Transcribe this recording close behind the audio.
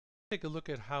Take a look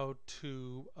at how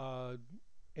to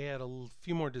add a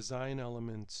few more design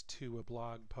elements to a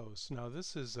blog post. Now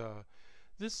this is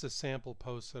a sample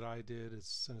post that I did.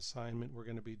 It's an assignment we're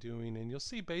going to be doing, and you'll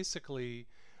see basically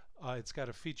it's got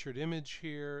a featured image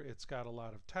here. It's got a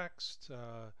lot of text.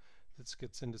 This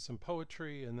gets into some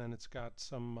poetry, and then it's got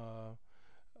some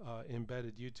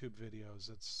embedded YouTube videos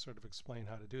that sort of explain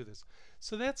how to do this.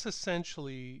 So that's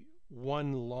essentially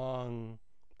one long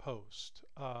post.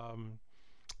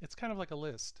 It's kind of like a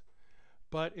list.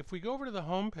 But if we go over to the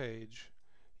home page,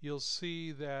 you'll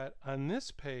see that on this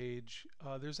page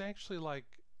there's actually like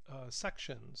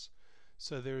sections.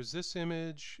 So there's this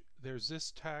image, there's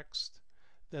this text,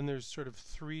 then there's sort of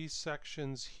three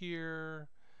sections here,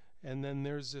 and then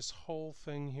there's this whole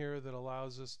thing here that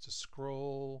allows us to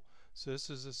scroll. So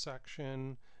this is a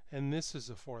section, and this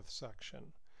is a fourth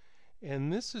section.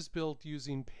 And this is built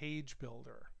using Page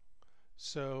Builder.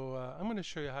 So I'm going to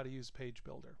show you how to use Page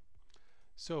Builder.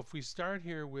 So if we start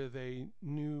here with a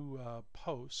new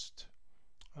post,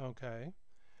 okay,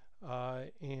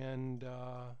 and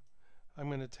I'm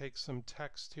going to take some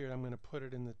text here, I'm going to put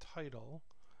it in the title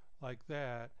like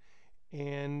that.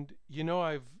 And you know,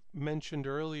 I've mentioned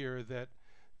earlier that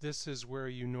this is where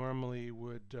you normally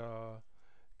would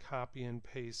copy and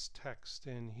paste text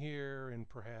in here, and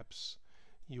perhaps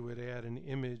you would add an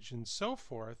image and so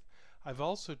forth. I've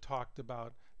also talked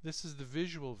about this is the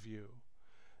visual view.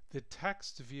 The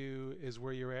text view is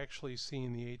where you're actually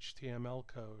seeing the HTML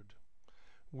code.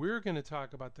 We're going to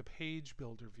talk about the page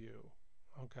builder view.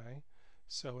 Okay,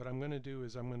 so what I'm going to do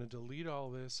is I'm going to delete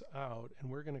all this out, and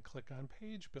we're going to click on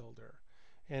Page Builder,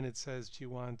 and it says, do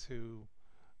you want to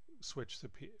switch to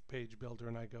Page Builder,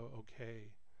 and I go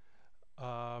okay.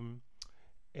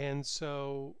 And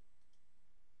so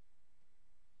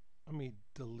let me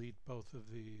delete both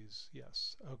of these.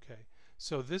 Yes, okay.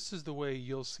 So this is the way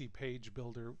you'll see Page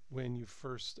Builder when you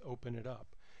first open it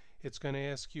up. It's going to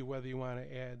ask you whether you want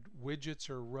to add widgets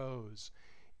or rows.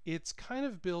 It's kind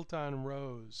of built on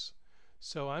rows.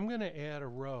 So I'm going to add a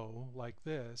row like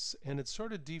this, and it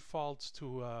sort of defaults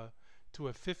to a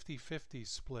 50-50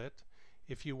 split.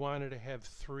 If you wanted to have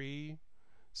 3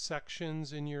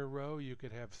 sections in your row, you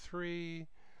could have 3.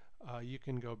 You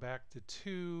can go back to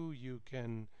 2. You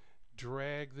can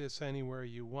drag this anywhere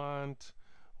you want,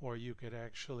 or you could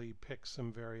actually pick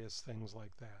some various things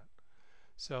like that.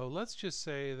 So let's just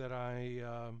say that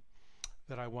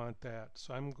I want that.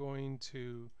 So I'm going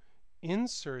to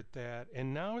insert that,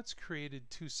 and now it's created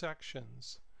 2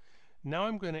 sections. Now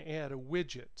I'm going to add a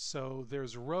widget. So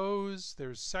there's rows,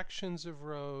 there's sections of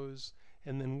rows,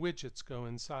 and then widgets go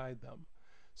inside them.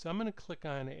 So I'm going to click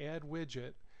on Add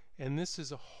Widget, and this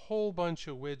is a whole bunch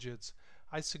of widgets.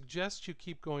 I suggest you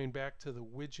keep going back to the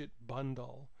widget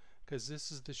bundle, because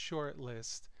this is the short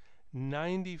list.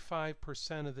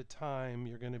 95% of the time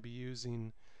you're going to be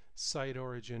using Site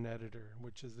Origin Editor,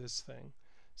 which is this thing.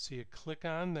 So you click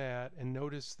on that, and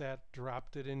notice that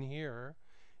dropped it in here.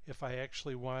 If I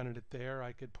actually wanted it there,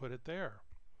 I could put it there.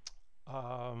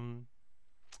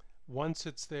 Once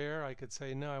it's there, I could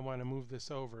say, no, I want to move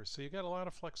this over. So you got a lot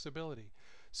of flexibility.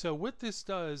 So what this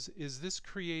does is this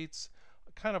creates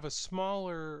kind of a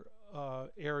smaller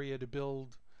area to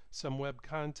build some web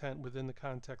content within the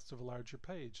context of a larger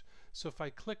page. So if I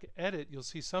click Edit, you'll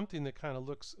see something that kind of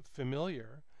looks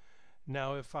familiar.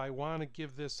 Now if I want to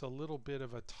give this a little bit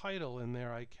of a title in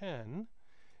there, I can.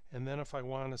 And then if I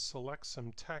want to select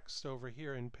some text over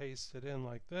here and paste it in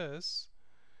like this,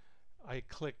 I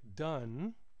click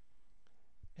Done.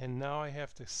 And now I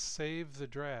have to save the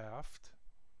draft.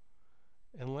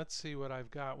 And let's see what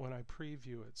I've got when I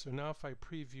preview it. So now if I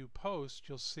preview post,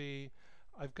 you'll see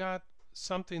I've got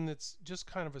something that's just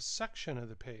kind of a section of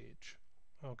the page.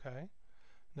 Okay.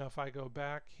 Now if I go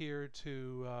back here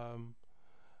to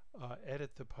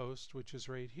edit the post, which is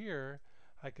right here,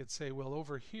 I could say, well,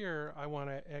 over here I want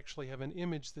to actually have an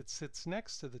image that sits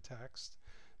next to the text.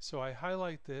 So I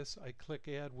highlight this, I click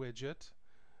Add Widget.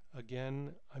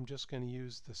 Again, I'm just going to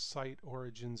use the Site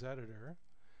Origins Editor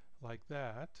like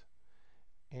that,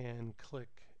 and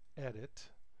click Edit.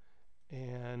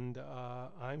 And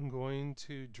I'm going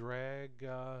to drag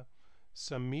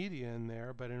some media in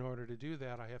there, but in order to do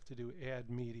that I have to do Add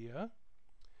Media,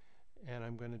 and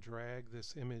I'm going to drag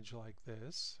this image like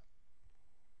this,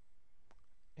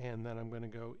 and then I'm going to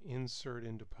go Insert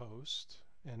into Post,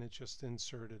 and it just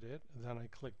inserted it. Then I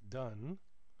click Done,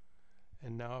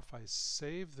 and now if I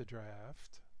save the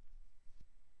draft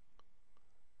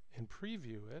and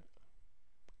preview it,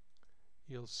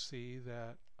 you'll see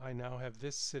that I now have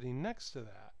this sitting next to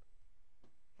that.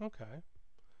 Okay.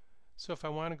 So if I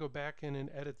want to go back in and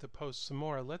edit the post some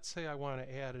more, let's say I want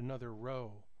to add another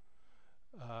row.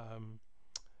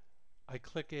 I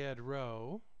click Add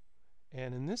Row,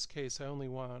 and in this case I only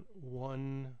want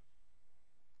one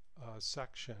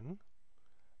section.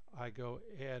 I go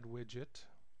Add Widget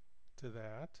to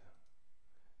that,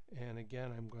 and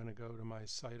again I'm going to go to my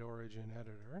Site Origin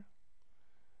Editor,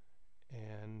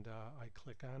 and I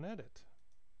click on Edit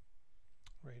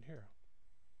right here.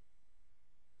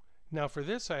 Now for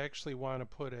this I actually want to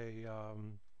put a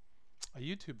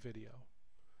YouTube video.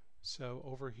 So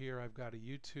over here I've got a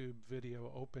YouTube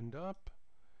video opened up.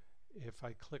 If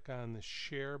I click on the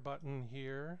Share button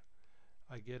here,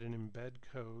 I get an embed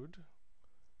code.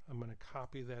 I'm going to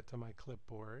copy that to my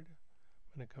clipboard.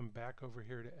 I'm going to come back over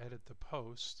here to edit the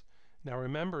post. Now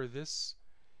remember, this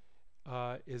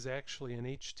is actually an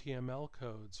HTML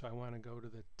code, so I want to go to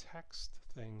the text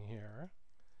thing here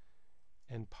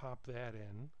and pop that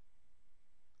in.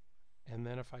 And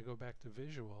then if I go back to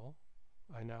visual,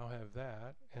 I now have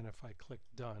that, and if I click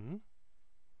Done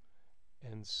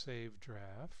and Save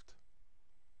Draft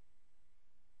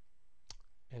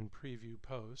and Preview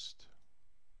Post,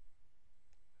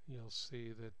 you'll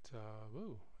see that,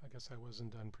 ooh, I guess I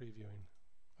wasn't done previewing.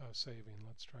 Saving.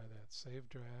 Let's try that. Save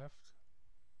Draft.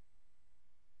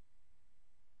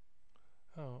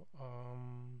 Oh,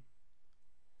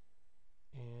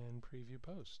 and Preview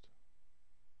Post.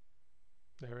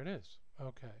 There it is.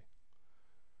 Okay.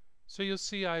 So you'll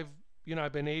see I've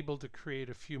been able to create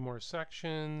a few more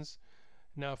sections.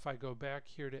 Now if I go back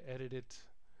here to edit it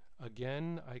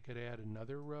again, I could add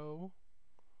another row.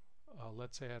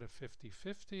 Let's add a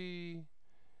 50-50.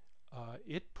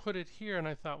 It put it here, and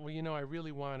I thought, well, I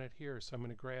really want it here, so I'm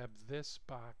going to grab this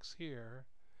box here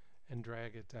and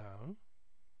drag it down.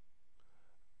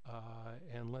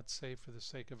 And let's say, for the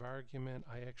sake of argument,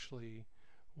 I actually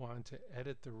want to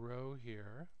edit the row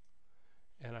here,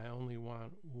 and I only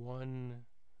want one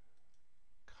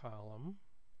column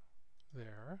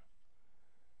there.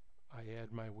 I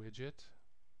add my widget,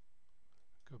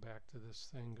 go back to this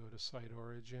thing, go to Site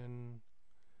Origin,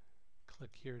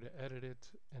 click here to edit it,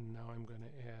 and now I'm going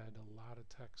to add a lot of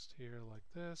text here like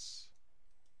this,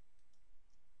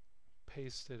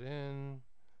 paste it in,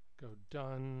 go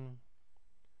Done,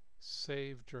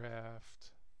 Save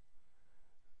Draft.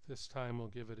 This time we'll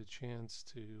give it a chance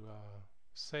to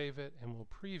save it, and we'll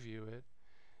preview it,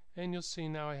 and you'll see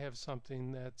now I have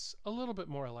something that's a little bit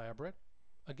more elaborate.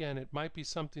 Again, it might be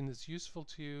something that's useful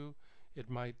to you, it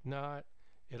might not.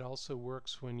 It also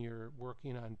works when you're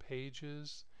working on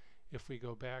pages. If we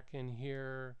go back in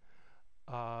here,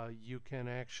 you can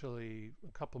actually,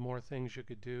 a couple more things you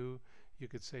could do. You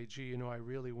could say, gee, I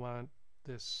really want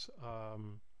this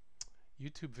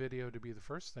YouTube video to be the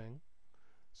first thing.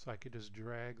 So I could just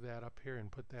drag that up here and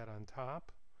put that on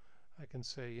top. I can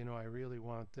say, I really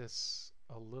want this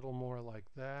a little more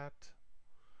like that.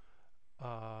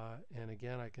 And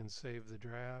again, I can save the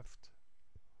draft.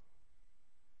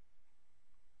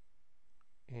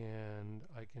 And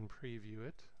I can preview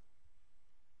it.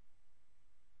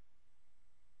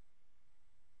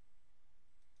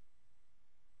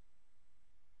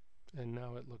 And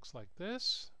now it looks like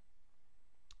this.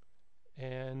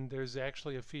 And there's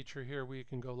actually a feature here where you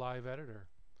can go Live Editor,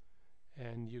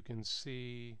 and you can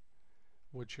see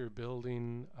what you're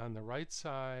building on the right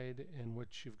side and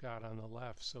what you've got on the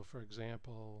left. So for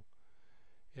example,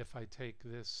 if I take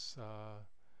this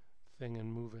thing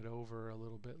and move it over a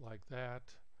little bit like that,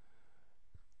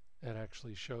 it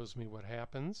actually shows me what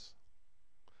happens.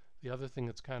 The other thing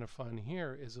that's kind of fun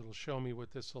here is it'll show me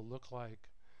what this will look like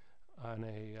on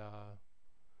a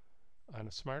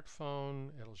smartphone.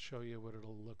 It'll show you what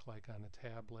it'll look like on a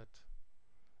tablet,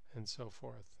 and so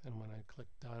forth. And when I click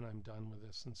Done, I'm done with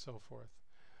this, and so forth.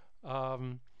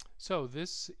 So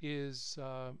this is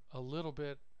a little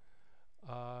bit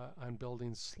on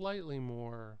building slightly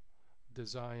more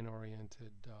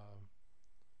design-oriented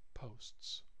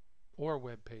posts or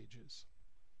web pages.